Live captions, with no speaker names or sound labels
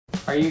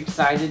Are you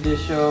excited to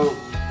show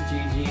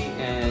Gigi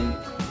and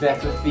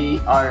Becca B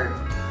our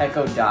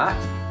Echo Dot?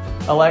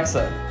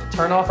 Alexa,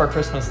 turn off our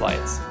Christmas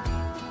lights.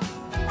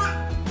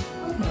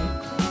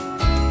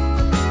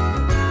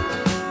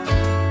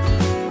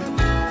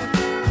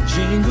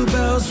 Jingle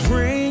bells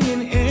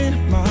ringing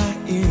in my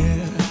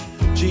ear.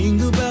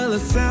 Jingle bell, a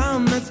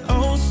sound that's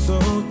oh so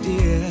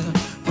dear.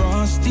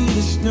 Frosty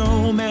the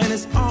snowman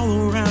is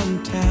all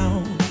around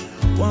town.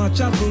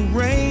 Watch out for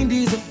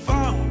reindeers are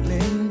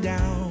falling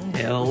down.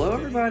 Hello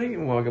everybody,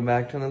 and welcome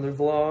back to another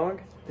vlog.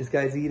 This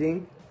guy's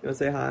eating. You wanna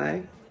say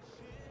hi?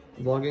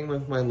 I'm vlogging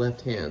with my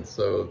left hand,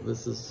 so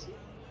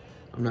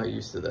I'm not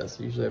used to this.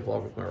 Usually I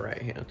vlog with my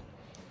right hand.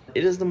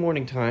 It is the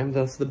morning time,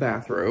 thus the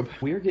bathrobe.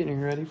 We are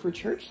getting ready for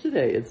church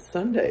today. It's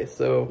Sunday,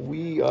 so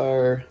we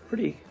are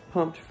pretty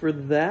pumped for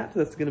that.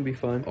 That's gonna be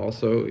fun.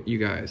 Also, you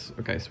guys,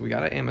 okay, so we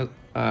got an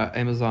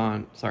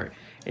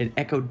an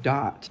Echo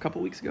Dot a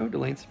couple weeks ago.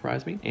 Delaine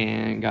surprised me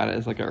and got it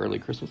as like an early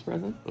Christmas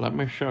present. Let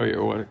me show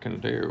you what it can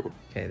do.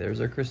 Okay,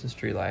 there's our Christmas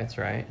tree lights,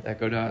 right?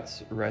 Echo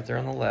Dot's right there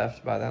on the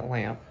left by that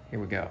lamp. Here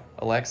we go.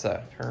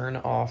 Alexa, turn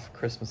off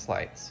Christmas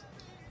lights.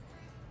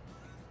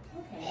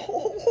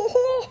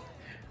 Okay.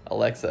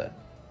 Alexa,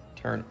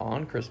 turn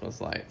on Christmas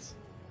lights.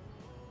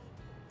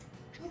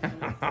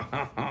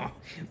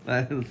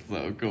 That is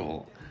so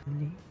cool.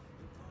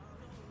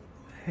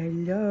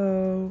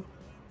 Hello.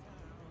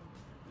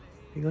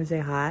 You gonna say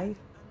hi?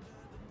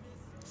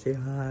 Say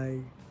hi.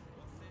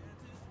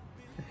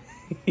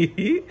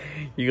 You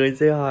gonna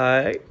say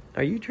hi?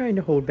 Are you trying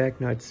to hold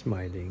back not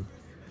smiling?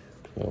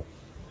 Oh,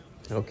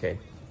 okay.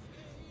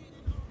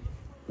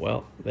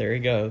 Well, there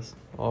he goes,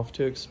 off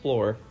to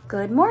explore.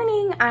 Good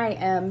morning, I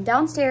am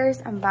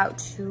downstairs. I'm about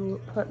to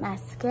put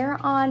mascara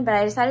on, but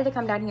I decided to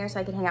come down here so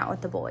I can hang out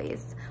with the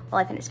boys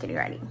while I finish getting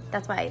ready.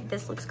 That's why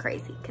this looks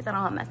crazy, because I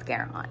don't have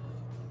mascara on.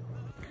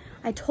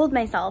 I told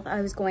myself I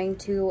was going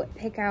to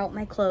pick out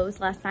my clothes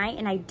last night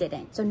and I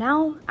didn't. So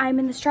now I'm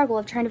in the struggle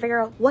of trying to figure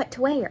out what to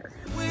wear.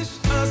 Wish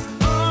us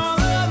all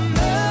a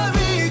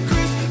Merry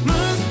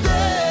Christmas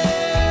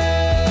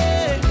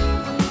Day.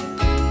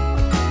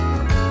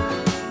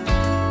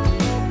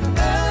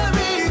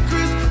 Merry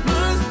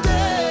Christmas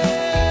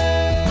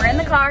Day. We're in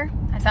the car.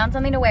 I found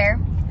something to wear.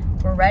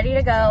 We're ready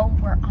to go.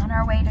 We're on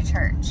our way to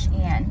church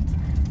and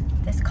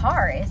this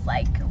car is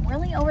like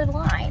really over the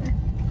line.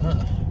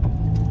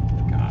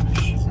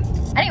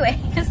 Anyway,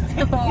 so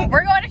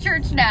we're going to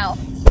church now.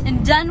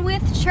 And done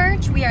with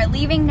church, we are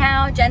leaving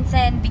now.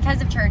 Jensen,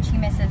 because of church, he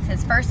misses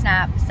his first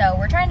nap. So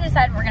we're trying to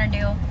decide what we're gonna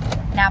do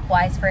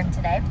nap-wise for him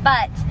today.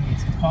 But need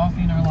some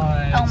coffee in our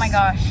lives. Oh my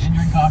gosh,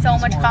 so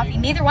much coffee.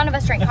 Neither one of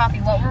us drank coffee.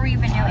 What were we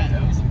even doing?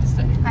 That was a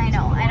mistake. I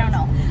know, I don't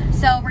know.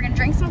 So we're gonna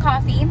drink some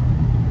coffee,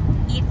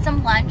 eat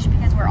some lunch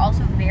because we're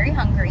also very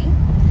hungry.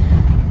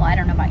 Well, I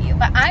don't know about you,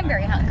 but I'm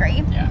very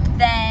hungry. Yeah.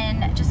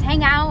 Then just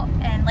hang out,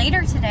 and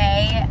later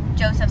today,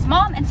 Joseph's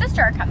mom and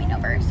sister are coming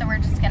over. So we're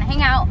just gonna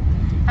hang out,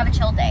 have a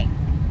chill day.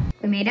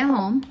 We made it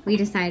home. We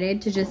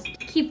decided to just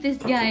keep this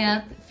guy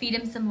up, feed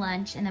him some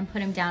lunch, and then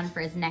put him down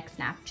for his next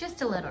nap,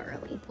 just a little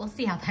early. We'll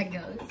see how that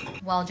goes.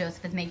 While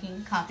Joseph is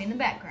making coffee in the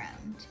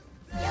background.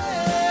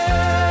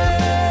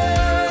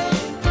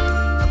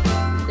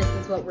 This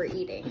is what we're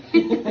eating.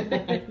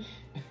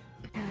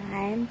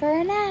 Time for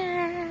a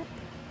nap.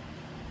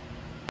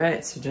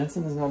 Alright, so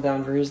Jensen is now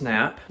down for his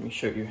nap. Let me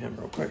show you him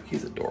real quick.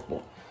 He's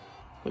adorable.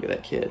 Look at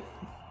that kid.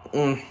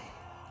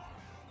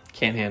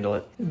 Can't handle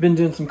it. Been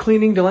doing some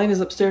cleaning. Delaine is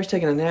upstairs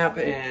taking a nap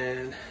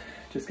and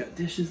just got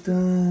dishes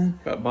done.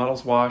 Got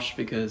bottles washed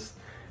because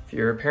if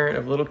you're a parent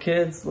of little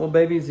kids, little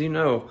babies, you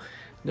know,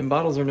 them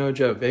bottles are no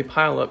joke. They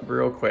pile up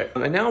real quick.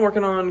 And now I'm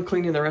working on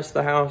cleaning the rest of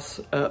the house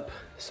up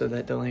so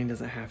that Delaine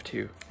doesn't have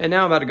to. And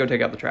now I'm about to go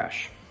take out the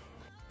trash.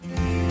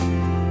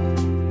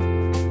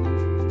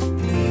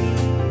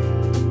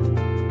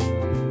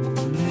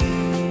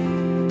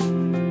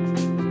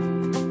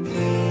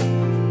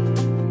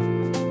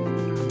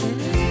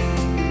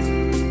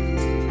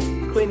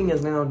 Cleaning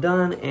is now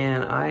done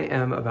and I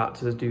am about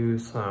to do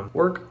some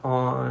work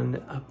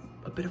on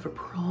a bit of a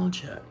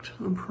project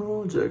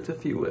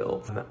if you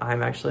will.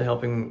 I'm actually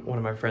helping one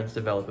of my friends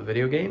develop a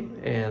video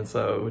game, and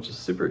so, which is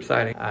super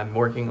exciting. I'm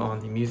working on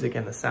the music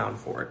and the sound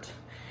for it.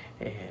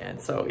 And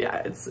so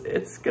yeah,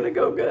 it's gonna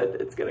go good.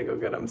 It's gonna go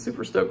good. I'm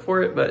super stoked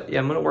for it, but yeah,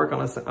 I'm gonna work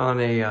on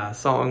a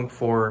song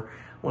for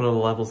one of the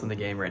levels in the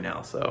game right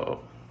now.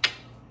 So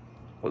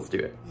let's do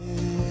it.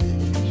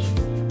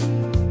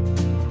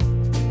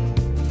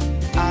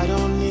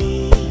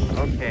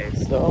 Okay,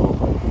 so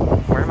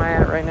where am I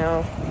at right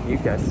now? You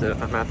guessed it,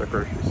 I'm at the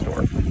grocery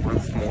store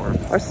once more.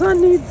 Our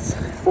son needs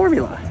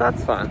formula, so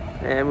that's fun.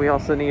 And we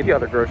also need the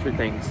other grocery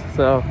things.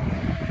 So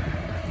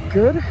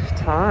good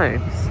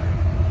times.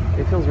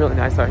 It feels really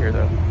nice out here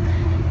though.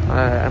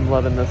 I'm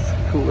loving this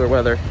cooler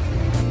weather.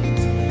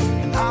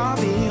 I'll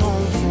be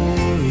home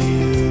for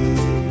you.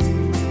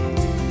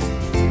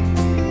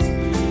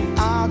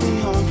 I'll be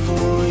home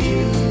for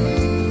you.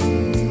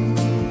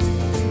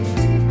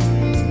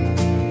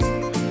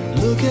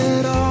 Look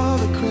at all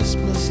the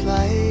Christmas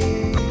lights.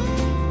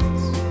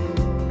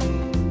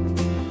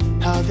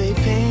 how they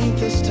paint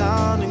this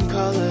town in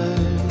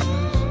colors,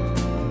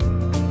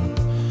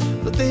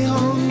 but they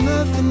hold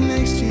nothing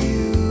next to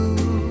you.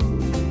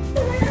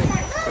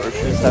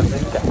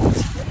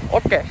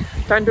 Okay,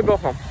 time to go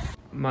home.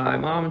 My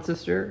mom and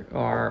sister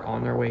are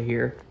on their way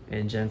here,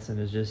 and Jensen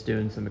is just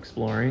doing some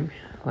exploring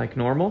like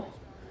normal.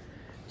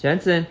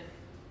 Jensen.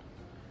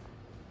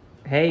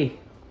 Hey.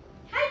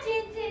 Hi,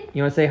 Jensen.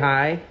 You want to say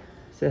hi?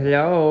 Say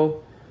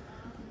hello.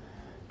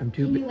 I'm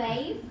too busy. Can you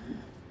wave?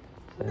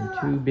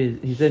 I'm too busy.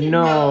 He said,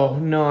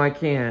 no, I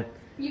can't.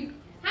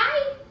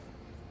 Hi.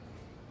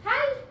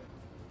 Hi.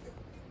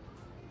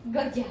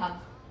 Good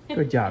job.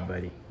 Good job,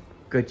 buddy.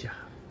 Good job.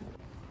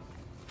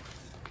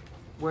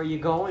 Where you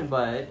going,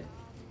 bud?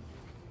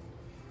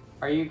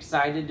 Are you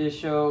excited to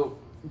show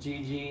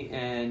Gigi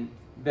and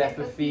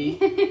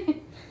Bethaphy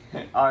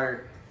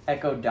our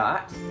Echo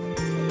Dot?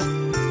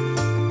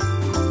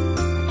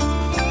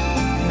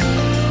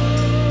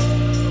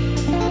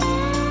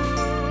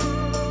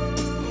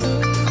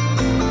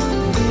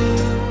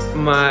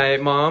 My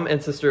mom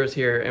and sister is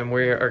here, and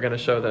we are gonna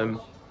show them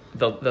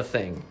the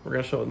thing. We're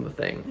gonna show them the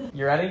thing.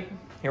 You ready?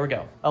 Here we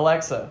go.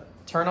 Alexa,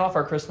 turn off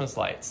our Christmas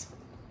lights.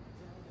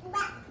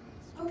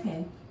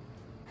 Okay.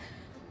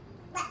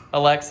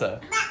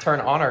 Alexa, turn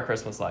on our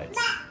Christmas lights.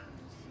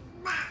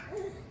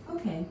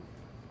 Okay.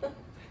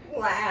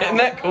 Wow. Isn't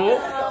that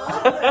cool?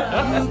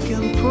 You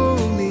can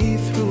pull me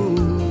through.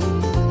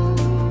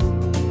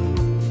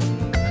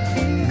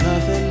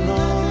 Nothing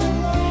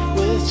wrong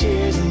with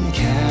cheers and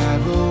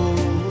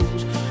carols.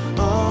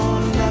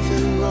 Oh,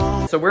 nothing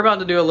wrong. So we're about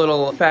to do a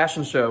little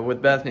fashion show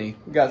with Bethany.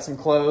 We got some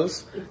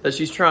clothes that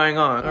she's trying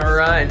on. All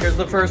right, here's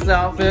the first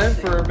outfit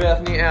for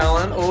Bethany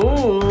Allen.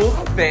 Ooh,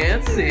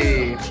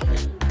 fancy.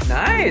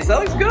 Nice, that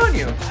looks good on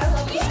you.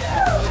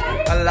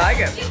 I like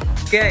it.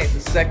 Okay, the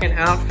second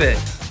outfit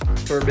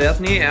for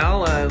Bethany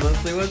Allen. Let's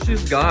see what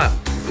she's got.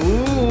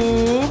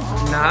 Ooh,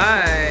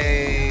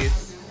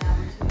 nice.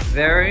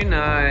 Very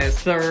nice.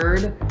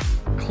 Third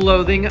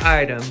clothing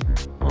item.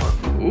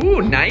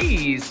 Ooh,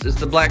 nice. It's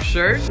the black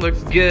shirt.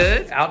 Looks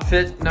good.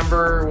 Outfit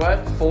number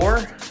what? 4?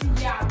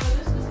 Yeah, but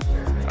this is a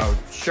shirt. Oh,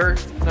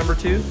 shirt number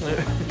 2?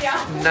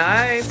 Yeah.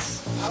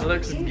 Nice.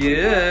 Looks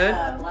good.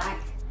 Black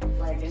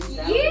leggings.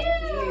 That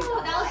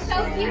was so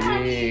cute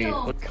on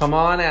you. Come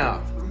on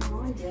out.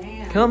 Oh,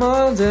 damn. Come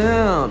on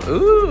down.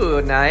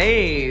 Ooh,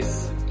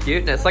 nice.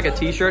 Cuteness. Like a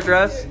t-shirt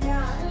dress.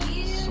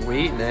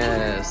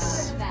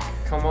 Sweetness.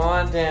 Come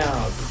on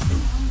down.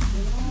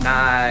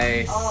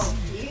 Nice. Oh,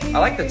 I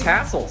like the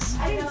tassels.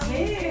 I do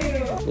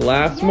too.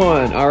 Last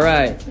one. All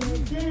right.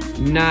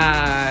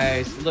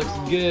 Nice. Looks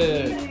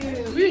good.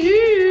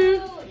 Woohoo.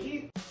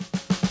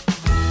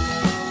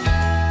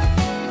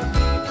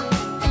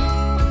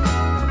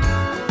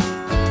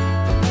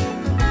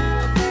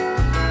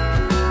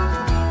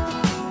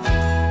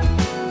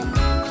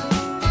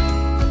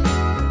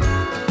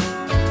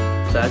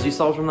 So as you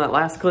saw from that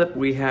last clip,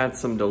 we had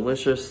some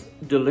delicious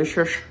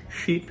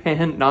sheet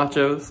pan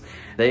nachos.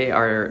 They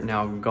are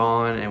now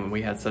gone, and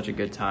we had such a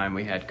good time.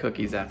 We had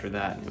cookies after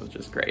that, and it was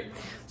just great.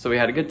 So we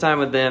had a good time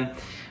with them.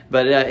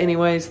 But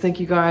anyways, thank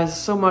you guys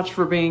so much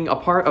for being a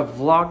part of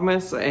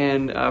Vlogmas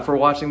and for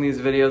watching these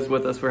videos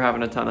with us. We're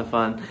having a ton of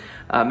fun.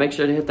 Make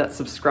sure to hit that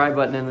subscribe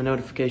button and the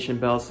notification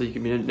bell so you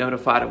can be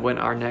notified of when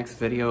our next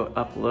video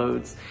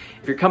uploads.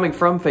 If you're coming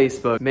from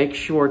Facebook, make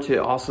sure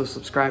to also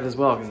subscribe as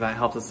well because that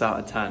helps us out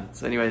a ton.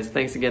 So anyways,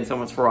 thanks again so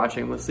much for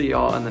watching. We'll see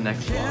y'all in the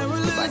next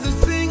vlog.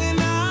 Goodbye.